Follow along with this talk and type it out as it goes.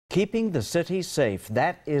Keeping the city safe,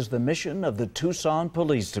 that is the mission of the Tucson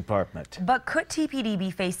Police Department. But could TPD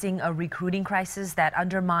be facing a recruiting crisis that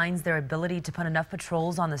undermines their ability to put enough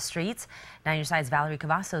patrols on the streets? 9 News 9's Valerie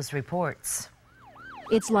Cavazos reports.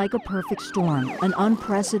 It's like a perfect storm. An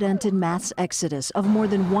unprecedented mass exodus of more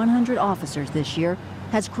than 100 officers this year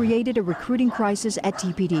has created a recruiting crisis at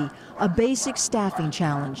TPD, a basic staffing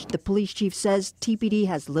challenge the police chief says TPD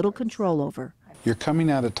has little control over. You're coming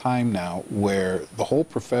at a time now where the whole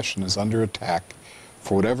profession is under attack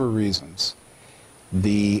for whatever reasons.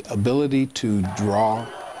 The ability to draw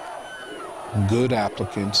good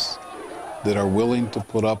applicants that are willing to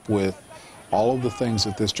put up with all of the things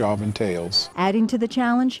that this job entails. Adding to the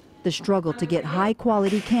challenge, the struggle to get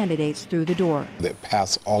high-quality candidates through the door. That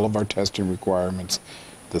pass all of our testing requirements,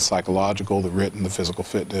 the psychological, the written, the physical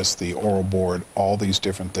fitness, the oral board, all these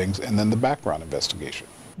different things, and then the background investigation.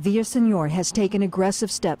 Villaseñor has taken aggressive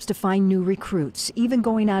steps to find new recruits, even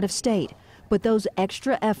going out of state. But those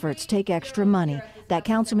extra efforts take extra money. That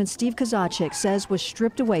Councilman Steve Kozaczek says was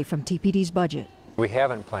stripped away from TPD's budget. We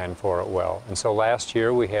haven't planned for it well, and so last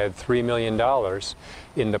year we had $3 million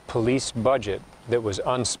in the police budget that was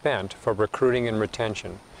unspent for recruiting and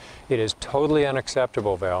retention. It is totally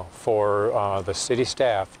unacceptable, Val, for the city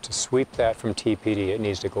staff to sweep that from TPD. It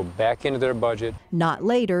needs to go back into their budget. Not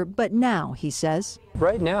later, but now, he says.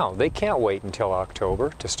 Right now. They can't wait until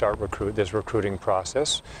October to start this recruiting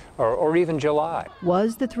process, or even July.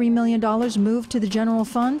 Was the $3 million moved to the general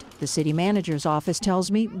fund? The city manager's office tells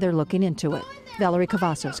me they're looking into it. Valerie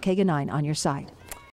Cavazos, KGUN-9 on your side.